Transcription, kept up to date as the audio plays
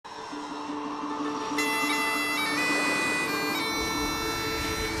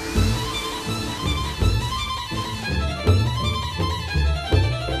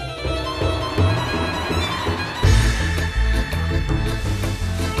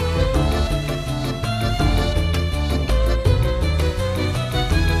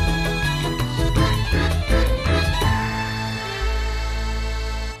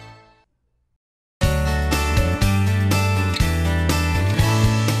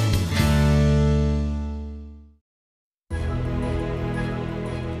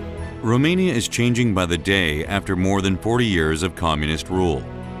Romania is changing by the day after more than 40 years of communist rule.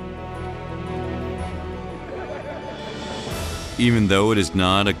 Even though it is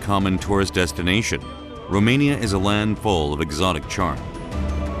not a common tourist destination, Romania is a land full of exotic charm.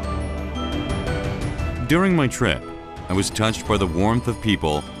 During my trip, I was touched by the warmth of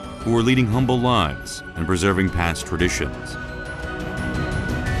people who were leading humble lives and preserving past traditions.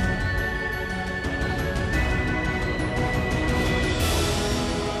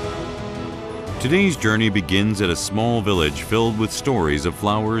 Today's journey begins at a small village filled with stories of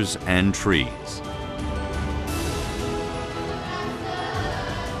flowers and trees.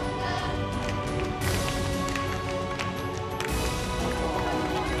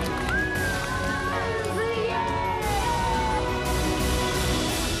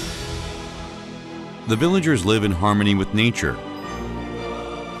 The villagers live in harmony with nature,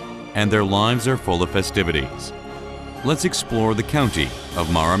 and their lives are full of festivities. Let's explore the county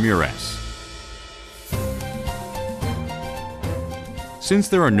of Maramures. Since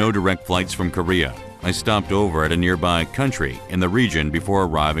there are no direct flights from Korea, I stopped over at a nearby country in the region before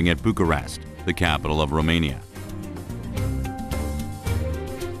arriving at Bucharest, the capital of Romania.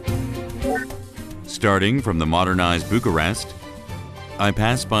 Starting from the modernized Bucharest, I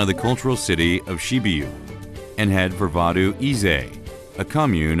pass by the cultural city of Sibiu and head for Vadu Izei, a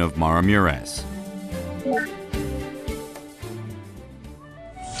commune of Maramures.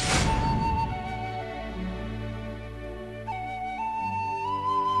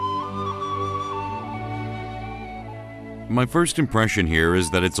 My first impression here is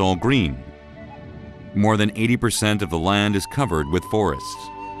that it's all green. More than 80% of the land is covered with forests.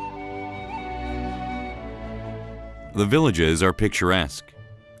 The villages are picturesque.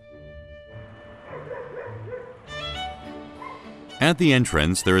 At the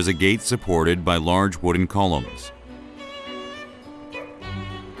entrance, there is a gate supported by large wooden columns.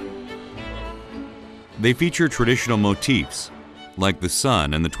 They feature traditional motifs, like the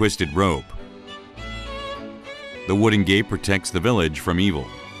sun and the twisted rope. The wooden gate protects the village from evil.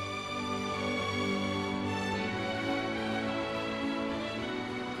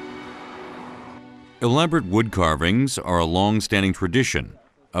 Elaborate wood carvings are a long-standing tradition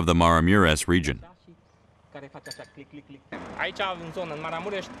of the Maramures region. Aici, în zonă, în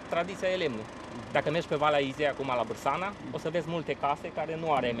Maramureș, tradiția e lemnul. Dacă mergi pe Valea Izei, acum la Bârsana, o să vezi multe case care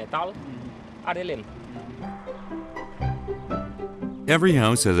nu are metal, are lemn. Every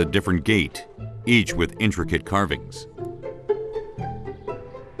house has a different gate, each with intricate carvings.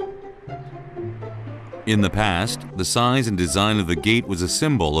 In the past, the size and design of the gate was a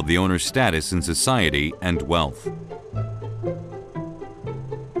symbol of the owner's status in society and wealth.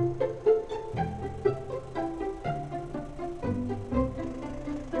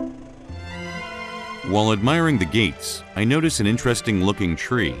 While admiring the gates, I notice an interesting-looking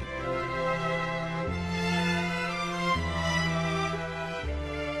tree.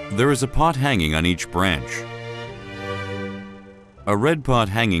 There is a pot hanging on each branch. A red pot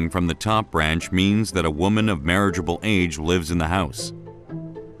hanging from the top branch means that a woman of marriageable age lives in the house.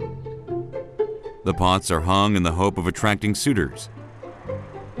 The pots are hung in the hope of attracting suitors.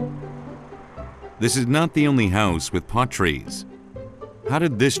 This is not the only house with pot trees. How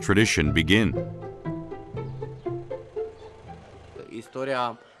did this tradition begin?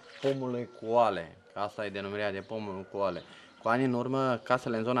 Istoria pomului cu oale, asta e denumirea de pomul cu oale. Cu ani în urmă,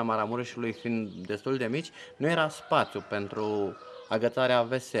 casele în zona Maramureșului fiind destul de mici, nu era spațiu pentru agățarea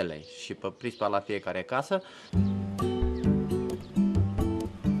veselei și pe prispa la fiecare casă.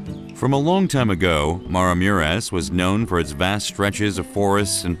 From a long time ago, Maramures was known for its vast stretches of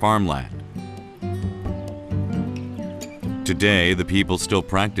forests and farmland. Today, the people still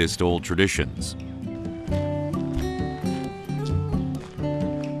practiced old traditions.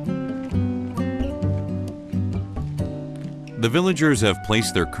 The villagers have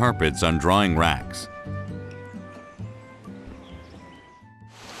placed their carpets on drying racks.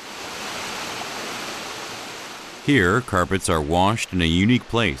 Here, carpets are washed in a unique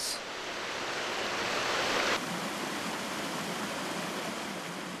place.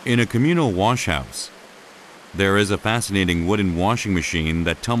 In a communal wash house, there is a fascinating wooden washing machine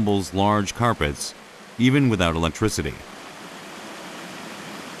that tumbles large carpets, even without electricity.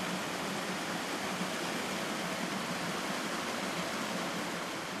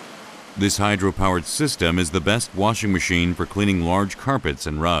 This hydro-powered system is the best washing machine for cleaning large carpets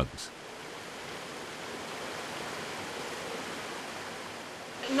and rugs.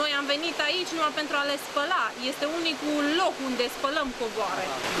 Noi am venit aici numai pentru a le spăla. Este unicul loc unde spălăm covoare.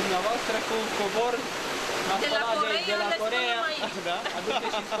 Dumneavoastră cu covor de la Coreea, da,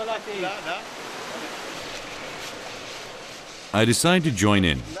 aduceți și spălați aici. Da, da. I decide to join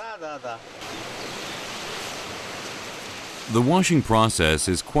in. The washing process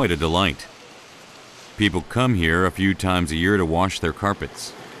is quite a delight. People come here a few times a year to wash their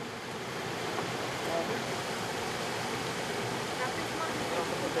carpets.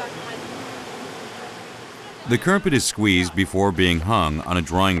 The carpet is squeezed before being hung on a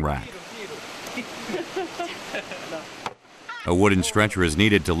drying rack. A wooden stretcher is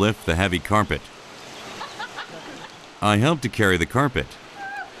needed to lift the heavy carpet. I help to carry the carpet.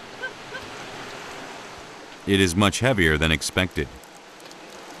 It is much heavier than expected.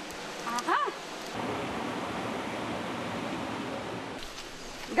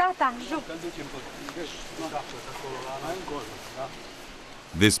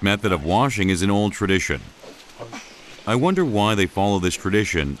 This method of washing is an old tradition. I wonder why they follow this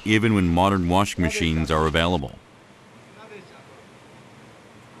tradition even when modern washing machines are available.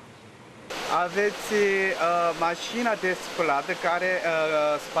 Aveți mașina de spălat care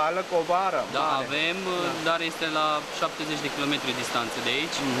spală covară? Da, avem, dar este la 70 de kilometri distanță de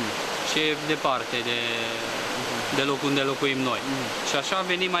aici și e departe de locul unde locuim noi. Și așa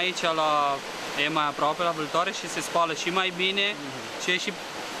venim aici e mai aproape la vâltoare și se spală și mai bine și e și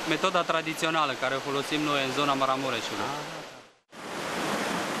metoda tradițională care o folosim noi în zona Maramureșului.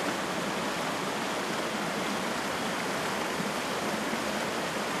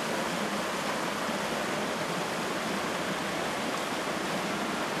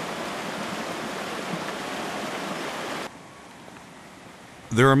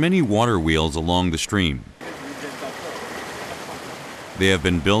 There are many water wheels along the stream. They have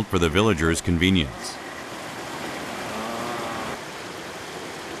been built for the villagers' convenience.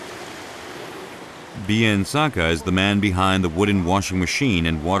 Bien Saka is the man behind the wooden washing machine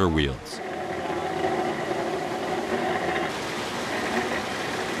and water wheels.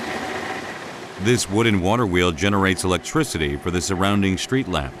 This wooden water wheel generates electricity for the surrounding street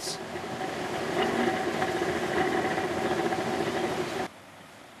lamps.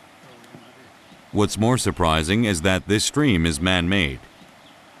 What's more surprising is that this stream is man-made.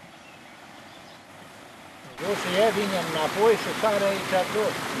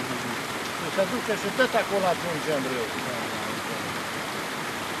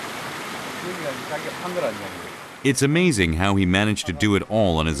 It's amazing how he managed to do it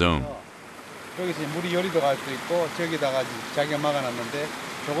all on his own. 여기서 물이 요리도 갈 수 있고 저기다가 자기가 막아놨는데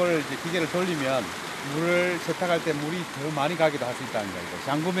저거를 이제 기계를 돌리면 물을 세탁할 때 물이 더 많이 가기도 할 수 있다는 거예요.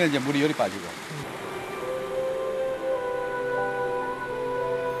 잠그면 이제 물이 열이 빠지고.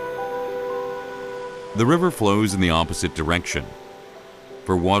 The river flows in the opposite direction.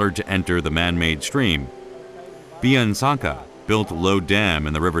 For water to enter the man-made stream, Bien Saka built a low dam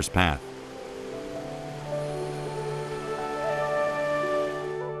in the river's path.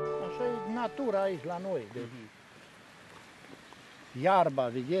 Natura aici la noi.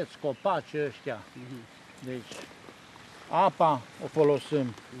 Iarba, vedeți, copaci ăștia. Deci, apa o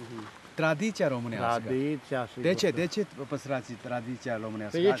folosim. Tradiția românească. Tradiția, sigur. De ce păstrați tradiția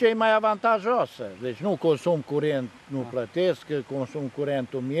românească? Păi e cea mai avantajoasă. Deci nu consum curent, nu plătesc, consum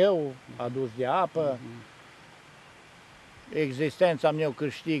curentul meu, adus de apă. Existența mea o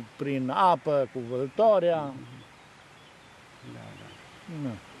câștig prin apă, cu vâltoarea.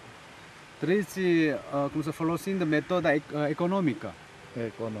 Trăiți cum să folosind metoda economică.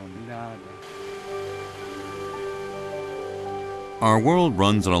 Economică. Da. Our world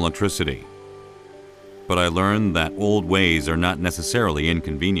runs on electricity, but I learned that old ways are not necessarily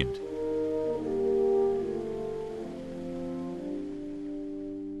inconvenient.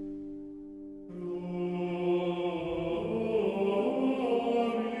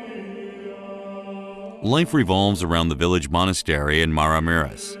 Life revolves around the village monastery in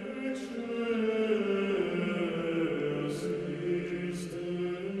Maramures.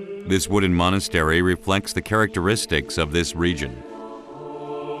 This wooden monastery reflects the characteristics of this region.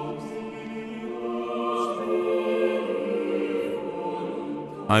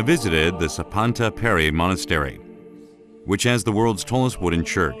 I visited the Sapanta Peri Monastery, which has the world's tallest wooden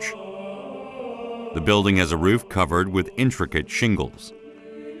church. The building has a roof covered with intricate shingles.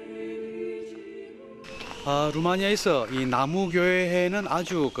 루마니아에서 이 나무 교회는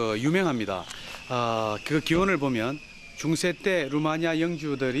아주 유명합니다. 그 기원을 보면 중세 때 루마니아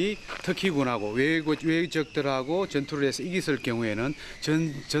영주들이 터키군하고 외적들하고 전투를 해서 이겼을 경우에는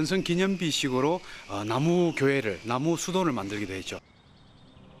전선 기념비식으로 나무 교회를, 나무 수도를 만들기도 했죠.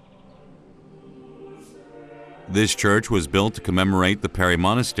 This church was built to commemorate the Peri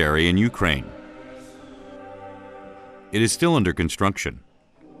Monastery in Ukraine. It is still under construction.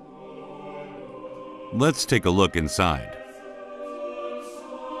 Let's take a look inside.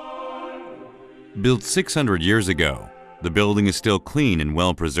 Built 600 years ago, the building is still clean and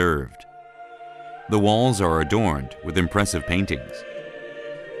well preserved. The walls are adorned with impressive paintings.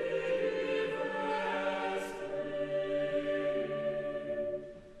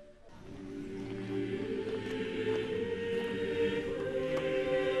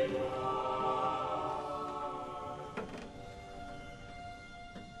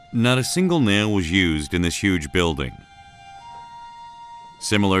 Not a single nail was used in this huge building.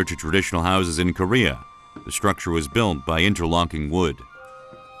 Similar to traditional houses in Korea, the structure was built by interlocking wood.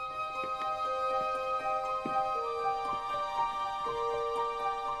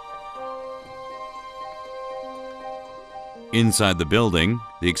 Inside the building,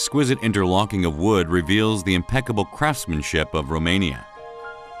 the exquisite interlocking of wood reveals the impeccable craftsmanship of Romania.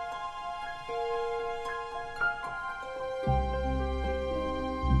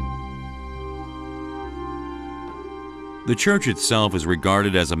 The church itself is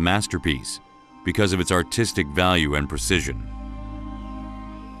regarded as a masterpiece because of its artistic value and precision.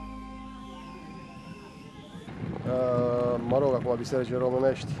 Mă rog, acum bisericile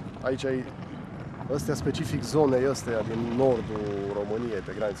românești, aici ăstea specific zonei astea din nordul României,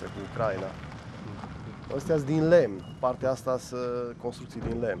 pe graniță cu Ucraina. Ăstea sunt din lemn, partea asta sunt construcții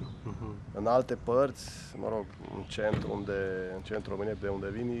din lemn. În alte părți, mă rog, în centrul României, de unde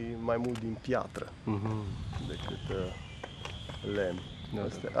vin, e mai mult din piatră decât lemn.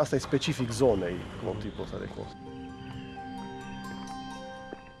 Asta e specific zonei, tipul ăsta de construcții.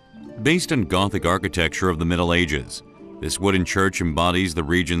 Based on Gothic architecture of the Middle Ages, this wooden church embodies the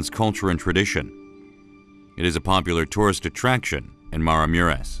region's culture and tradition. It is a popular tourist attraction in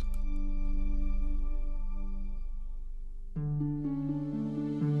Maramures.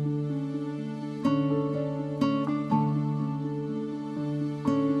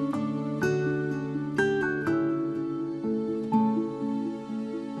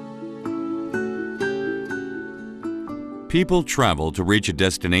 People travel to reach a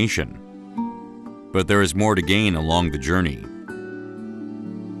destination, but there is more to gain along the journey.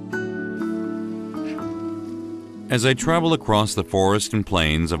 As I travel across the forest and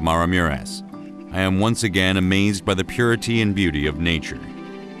plains of Maramures, I am once again amazed by the purity and beauty of nature.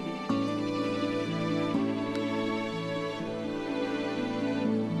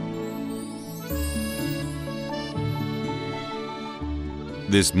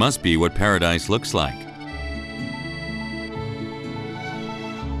 This must be what paradise looks like.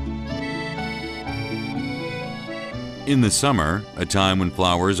 In the summer, a time when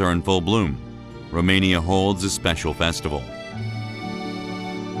flowers are in full bloom, Romania holds a special festival.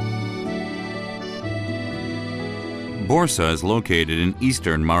 Borsa is located in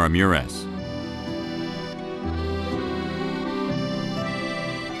eastern Maramures.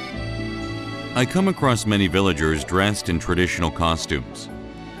 I come across many villagers dressed in traditional costumes.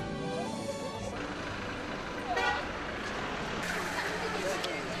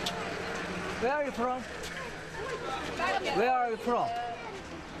 Where are you from? Where are you from?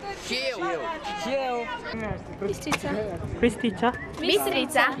 Kiev. Bistrica.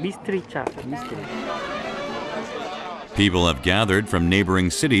 People have gathered from neighboring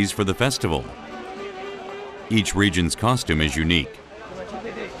cities for the festival. Each region's costume is unique.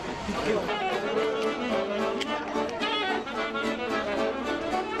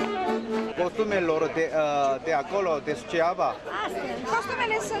 Costumele lor de acolo, de Suceava?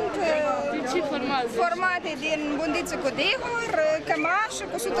 Costumele sunt formate din bundiță cu dihor, cămașă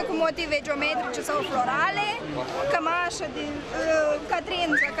cusută cu motive geometrice sau florale, cămașă din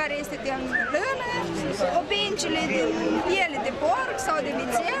cadrință care este din lână, opincile din piele de porc sau de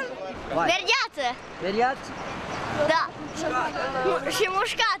vițel. Verdeață! Verdeață? Da! Și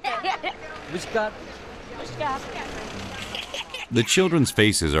mușcată! Mușcat? The children's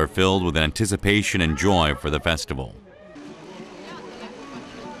faces are filled with anticipation and joy for the festival.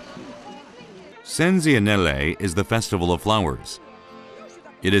 Senzianele is the festival of flowers.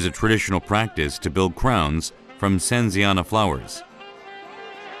 It is a traditional practice to build crowns from Senziana flowers.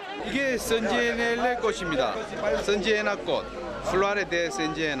 이게 senzianele 꽃입니다. senziana 꽃. Floare de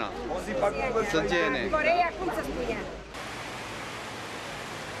senziana. Senziane.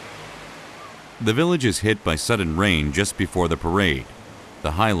 The village is hit by sudden rain just before the parade,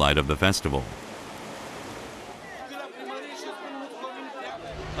 the highlight of the festival.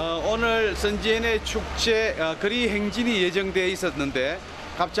 오늘 선지엔의 축제 거리 행진이 예정되어 있었는데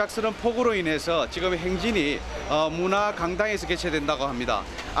갑작스런 폭우로 인해서 지금 행진이 문화 강당에서 개최된다고 합니다.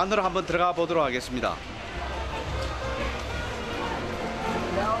 안으로 한번 들어가 보도록 하겠습니다.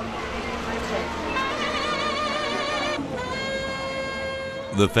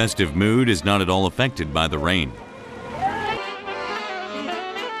 The festive mood is not at all affected by the rain.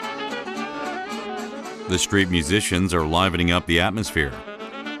 The street musicians are livening up the atmosphere.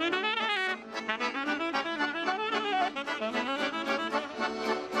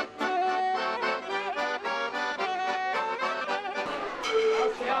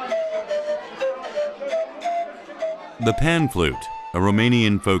 The pan flute, a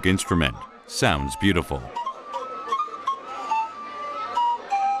Romanian folk instrument, sounds beautiful.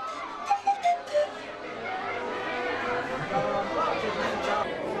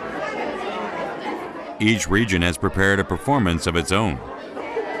 Each region has prepared a performance of its own.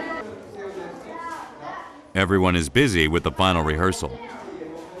 Everyone is busy with the final rehearsal.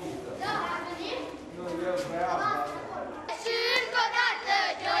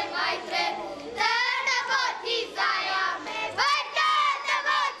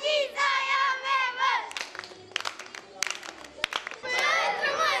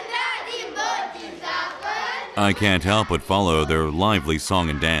 I can't help but follow their lively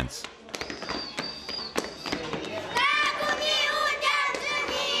song and dance.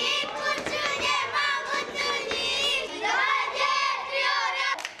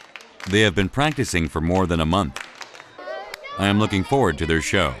 They have been practicing for more than a month. I am looking forward to their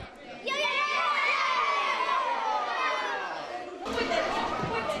show.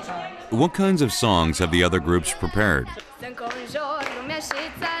 What kinds of songs have the other groups prepared?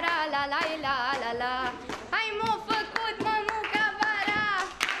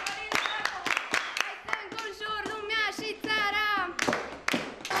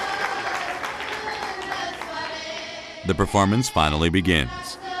 The performance finally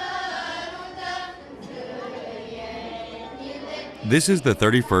begins. This is the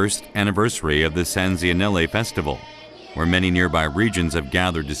 31st anniversary of the Sanzianele Festival, where many nearby regions have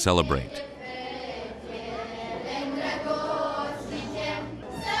gathered to celebrate.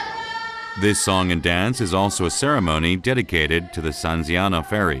 This song and dance is also a ceremony dedicated to the Sanziana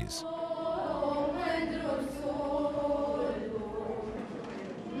fairies.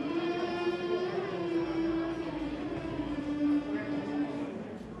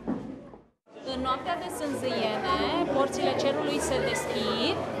 În noaptea de sânzâiene, porțile cerului se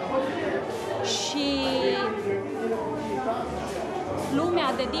deschid și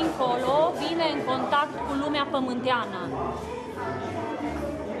lumea de dincolo vine în contact cu lumea pământeană.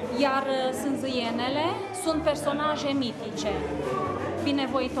 Iar sânzâienele sunt personaje mitice,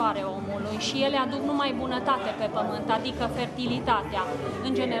 binevoitoare omului și ele aduc numai bunătate pe pământ, adică fertilitatea,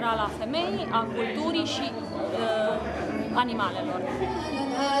 în general a femeii, a culturii și animalelor.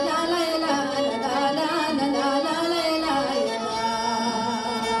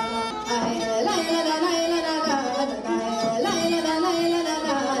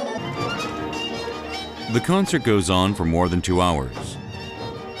 The concert goes on for more than 2 hours.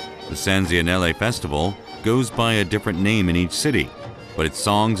 The Sanzianele Festival goes by a different name in each city, but its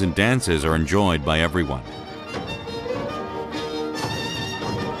songs and dances are enjoyed by everyone.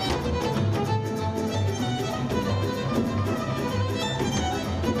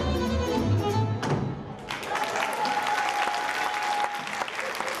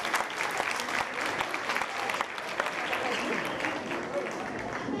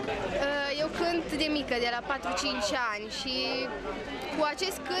 Eu cânt de mică, de la 4-5 ani și cu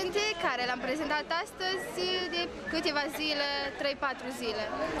acest cântec care l-am prezentat astăzi de câteva zile, 3-4 zile.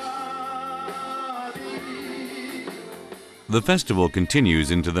 The festival continues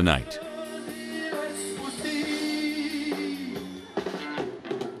into the night.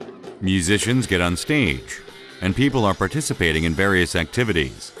 Musicians get on stage, and people are participating in various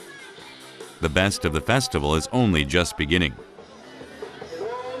activities. The best of the festival is only just beginning.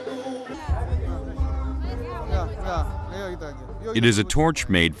 It is a torch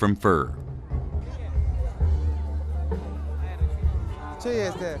made from fur. Ce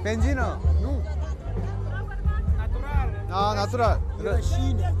este? Benzină? Nu. Natural.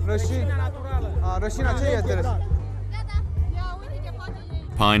 Rășină. Rășina ce este?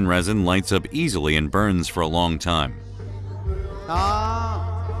 Pine resin lights up easily and burns for a long time.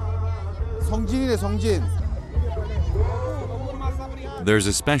 성진이네, 성진. There's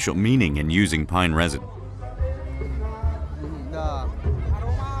a special meaning in using pine resin.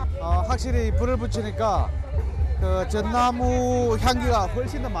 확실히 불을 붙이니까 그 전나무 향기가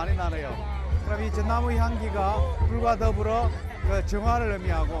훨씬 더 많이 나네요. 그럼 이 전나무 향기가 불과 더불어 그 정화를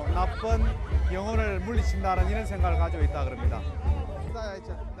의미하고 나쁜 영혼을 물리친다는 이런 생각을 가지고 있다 그럽니다.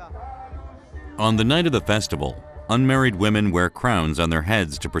 On the night of the festival, unmarried women wear crowns on their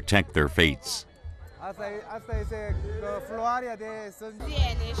heads to protect their fates.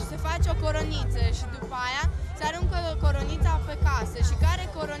 Viene și se face o coroniță și după aia se aruncă coronița pe casă și care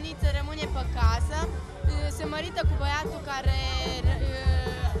coroniță rămâne pe casă se mărită cu băiatul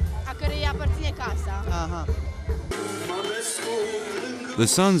a cărei aparține casa. Aha. The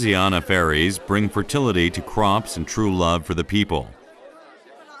Sanziana fairies bring fertility to crops and true love for the people.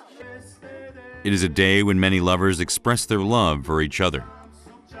 It is a day when many lovers express their love for each other.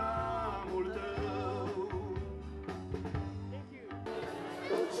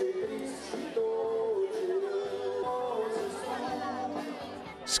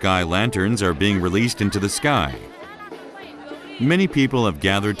 Sky lanterns are being released into the sky. Many people have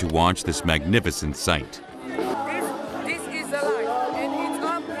gathered to watch this magnificent sight. This is the light, and it's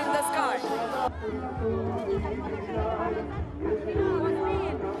up in the sky.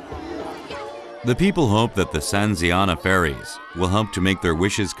 The people hope that the Sanziana fairies will help to make their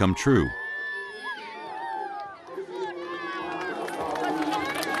wishes come true.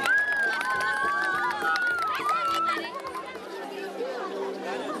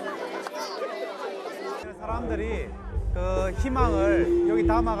 사람들이 그 희망을 여기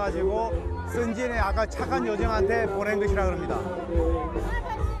담아가지고 선진의 아까 착한 요정한테 보낸 것이라 그럽니다.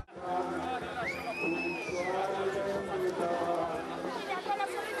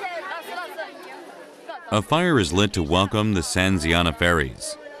 A fire is lit to welcome the Sanziana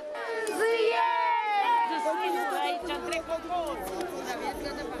fairies.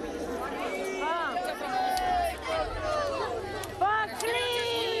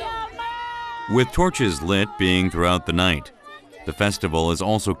 With torches lit being throughout the night, the festival is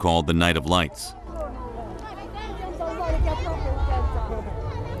also called the Night of Lights.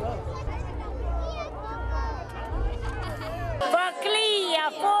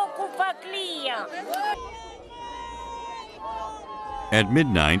 At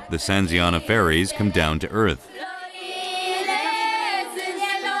midnight, the Sanziana fairies come down to earth.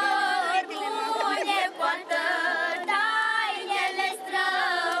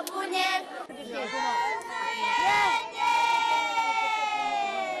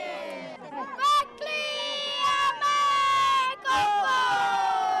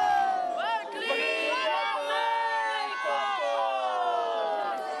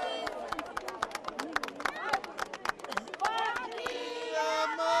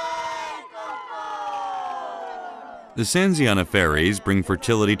 The Sanziana fairies bring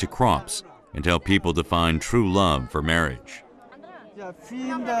fertility to crops and help people to find true love for marriage.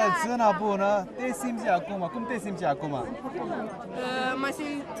 Fiind zona bună, te simți acum? Cum te simți acum? Mă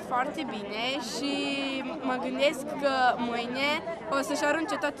simt foarte bine și mă gândesc că mâine o să-și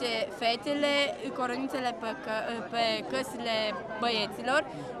arunce toate fetele coronițele pe căsile băieților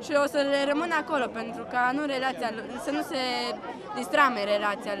și o să le rămână acolo pentru ca să nu se distrame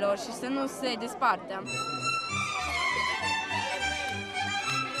relația lor și să nu se despartă.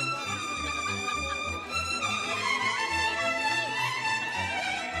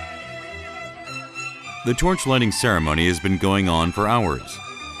 The torch lighting ceremony has been going on for hours.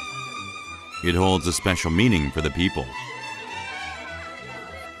 It holds a special meaning for the people.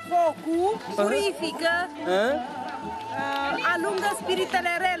 Focul purifică, alungă spiritele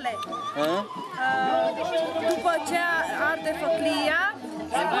rele. După ce arde făclia,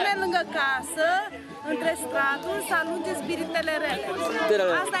 se pune lângă casă, între straturi, să alunge spiritele rele.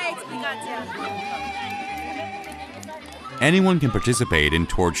 Asta e explicația. Anyone can participate in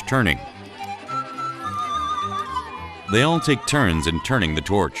torch turning. They all take turns in turning the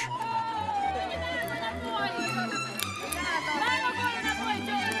torch.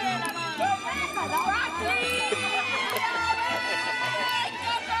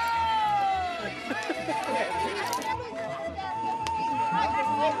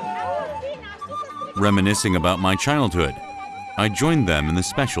 Reminiscing about my childhood, I joined them in the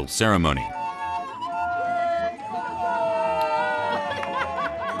special ceremony.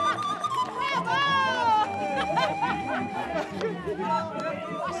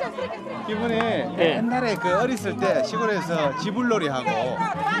 기분이 옛날에 그 어렸을 때 시골에서 지불놀이 하고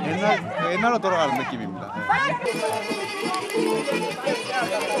옛날로 돌아가는 느낌입니다.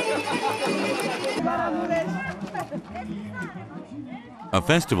 A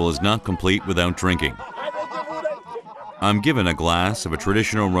festival is not complete without drinking. I'm given a glass of a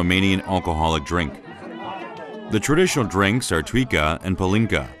traditional Romanian alcoholic drink. The traditional drinks are tuica and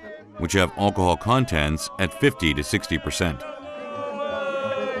palinka, which have alcohol contents at 50 to 60%.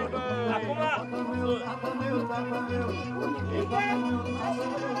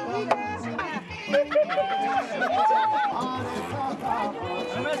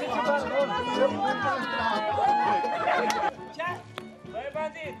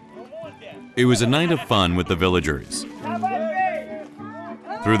 It was a night of fun with the villagers.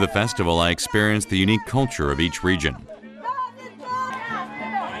 Through the festival, I experienced the unique culture of each region.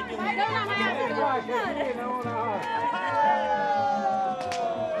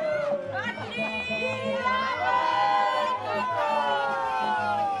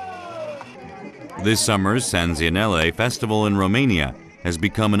 This summer's San Zianele festival in Romania has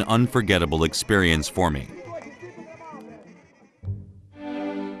become an unforgettable experience for me.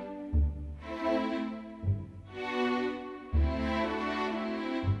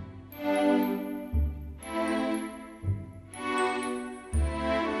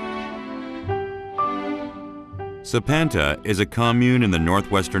 Sapanta is a commune in the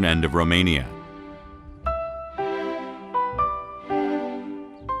northwestern end of Romania.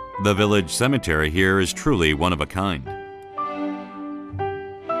 The village cemetery here is truly one of a kind.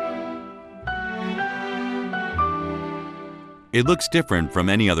 It looks different from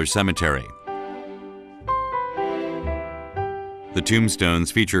any other cemetery. The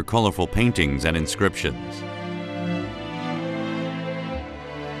tombstones feature colorful paintings and inscriptions.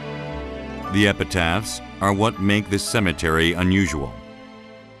 The epitaphs are what make this cemetery unusual.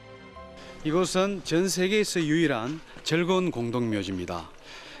 이곳은 전 세계에서 유일한 즐거운 공동묘지입니다.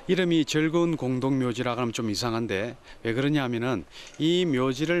 이름이 즐거운 공동묘지라고 하면 좀 이상한데 왜 그러냐 하면은 이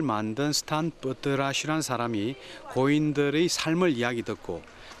묘지를 만든 스탄 버트라시라는 사람이 고인들의 삶을 이야기 듣고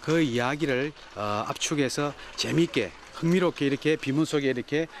그 이야기를 압축해서 재미있게 흥미롭게 이렇게 비문 속에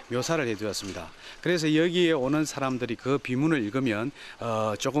이렇게 묘사를 해두었습니다. 그래서 여기에 오는 사람들이 그 비문을 읽으면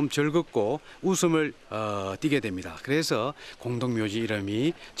조금 즐겁고 웃음을 띠게 됩니다. 그래서 공동묘지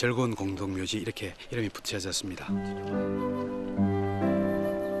이름이 즐거운 공동묘지 이렇게 이름이 붙여졌습니다.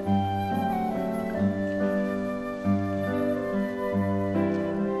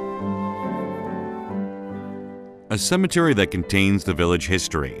 A cemetery that contains the village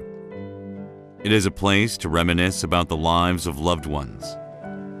history. It is a place to reminisce about the lives of loved ones.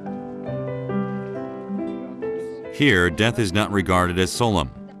 Here, death is not regarded as solemn.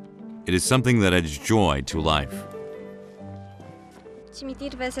 It is something that adds joy to life.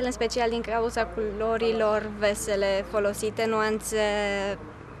 Cimitir vesel în special din cauza culorilor vesele folosite,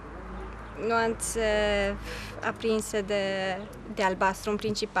 nuanțe aprinse de albastru în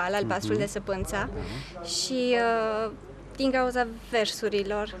principal, albastrul de săpânța și din cauza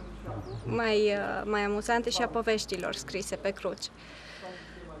versurilor mai amuzante și a poveștilor scrise pe cruci,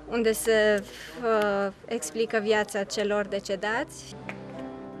 unde se explică viața celor decedați.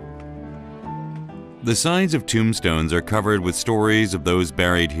 The sides of tombstones are covered with stories of those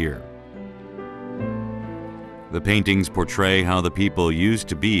buried here. The paintings portray how the people used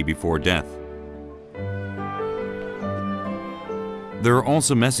to be before death. There are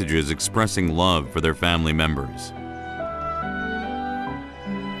also messages expressing love for their family members.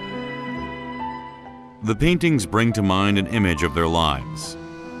 The paintings bring to mind an image of their lives.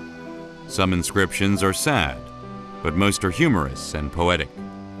 Some inscriptions are sad, but most are humorous and poetic.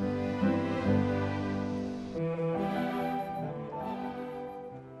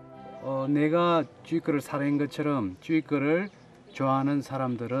 내가 주위거를 사랑한 것처럼 주위거를 좋아하는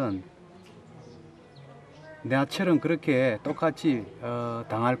사람들은 나처럼 그렇게 똑같이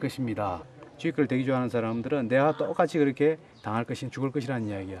당할 것입니다. 주위거를 되게 좋아하는 사람들은 내가 똑같이 그렇게 당할 죽을 것이라는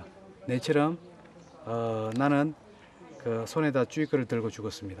이야기야. 내처럼 나는 그 손에다 주위거를 들고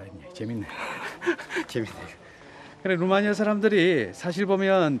죽었습니다. 재밌네. 재밌네. 그래 루마니아 사람들이 사실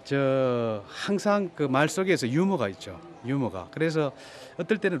보면 항상 그 말 속에서 유머가 있죠. 유머가. 그래서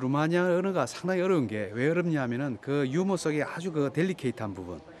어떨 때는 루마니아 언어가 상당히 어려운 게 왜 어렵냐 하면은 그 유머 속에 아주 그 델리케이트한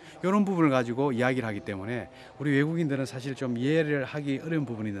부분 이런 부분을 가지고 이야기를 하기 때문에 우리 외국인들은 사실 좀 이해를 하기 어려운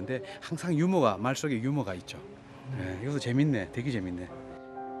부분이 있는데 항상 유머가 말 속에 유머가 있죠. 네, 이것도 재밌네. 되게 재밌네.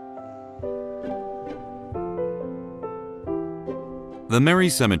 The Mary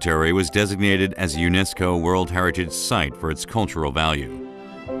Cemetery was designated as a UNESCO World Heritage Site for its cultural value.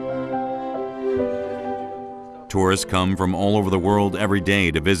 Tourists come from all over the world every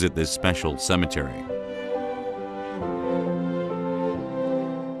day to visit this special cemetery.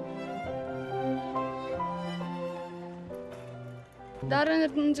 Dar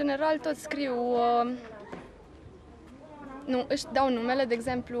în general toți scriu, își dau numele, de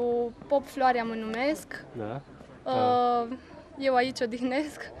exemplu, Pop Floarea mă numesc. Da. Eu aici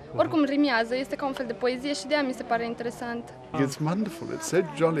odihnesc. Oricum rimează, este ca un fel de poezie și de-aia mi se pare interesant. It's wonderful, it's so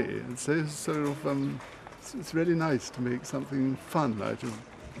jolly, it's so sort of, it's really nice to make something fun out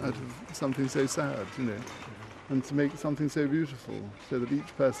of something so sad, you know, and to make something so beautiful, so that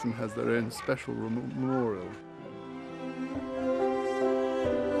each person has their own special memorial.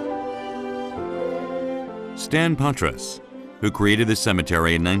 Stan Patras, who created the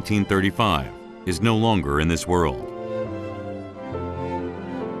cemetery in 1935, is no longer in this world.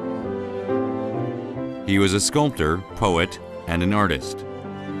 He was a sculptor, poet, and an artist.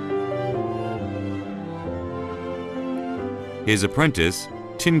 His apprentice,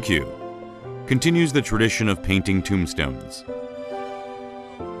 Tinku, continues the tradition of painting tombstones.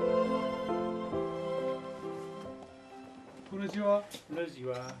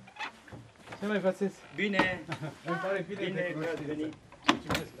 ziua! Ce mai faceți? Bine! Îmi pare bine că ați venit.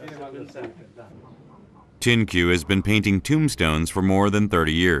 Tin-Q has been painting tombstones for more than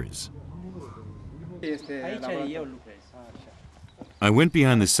 30 years. Aici eu lucrez. I went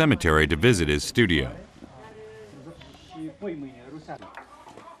behind the cemetery to visit his studio.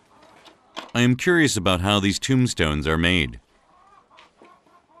 I am curious about how these tombstones are made.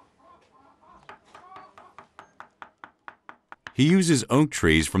 He uses oak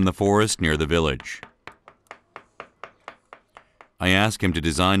trees from the forest near the village. I ask him to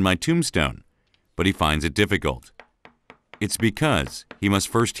design my tombstone, but he finds it difficult. It's because he must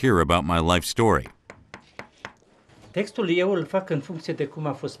first hear about my life story. Textul eu îl fac în funcție de cum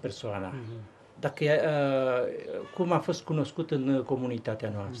a fost persoana, dacă, cum a fost cunoscut în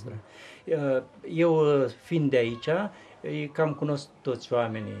comunitatea noastră. Eu, fiind de aici, cam cunosc toți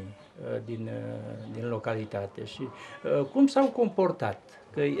oamenii din localitate și cum s-au comportat.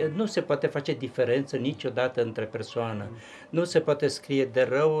 Că nu se poate face diferență niciodată între persoană. Nu se poate scrie de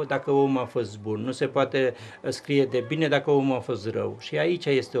rău dacă omul a fost bun. Nu se poate scrie de bine dacă omul a fost rău. Și aici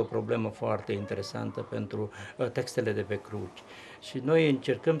este o problemă foarte interesantă pentru textele de pe cruci. Și noi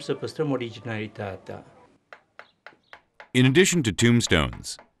încercăm să păstrăm originalitatea. In addition to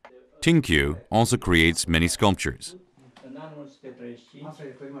tombstones, Tin-Q also creates many sculptures.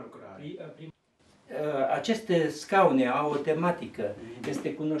 Aceste scaune au o tematică,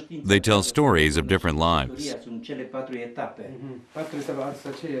 este cunoștința. They tell stories of different lives. Sunt cele 4 etape. 4 etape, asta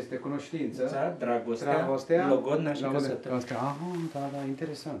ce este? Cunoștință, dragostea, logodna și căsătoria. Da,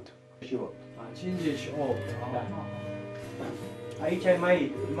 interesant. 58. 58. Aici e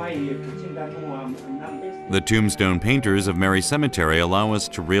mai puțin, dar nu am... The tombstone painters of Mary Cemetery allow us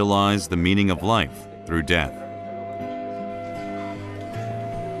to realize the meaning of life through death.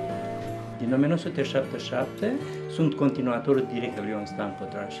 Din 1977 sunt continuatorul direct al lui Ion Stan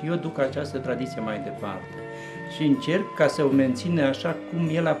Pătrar și eu duc această tradiție mai departe și încerc ca să o mențină așa cum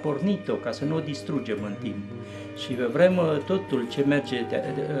el a pornit-o, ca să nu o distrugem în timp. Și vrem totul ce merge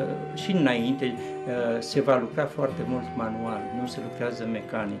și înainte, se va lucra foarte mult manual, nu se lucrează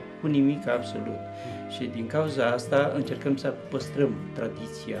mecanic, cu nimic absolut. Și din cauza asta încercăm să păstrăm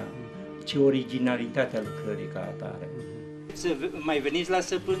tradiția și originalitatea lucrării ca atare. Să mai veniți la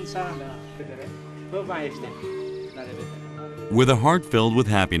săpânța? Vă mai aștept. La revedere. With a heart filled with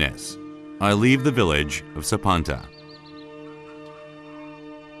happiness, I leave the village of Sapanta.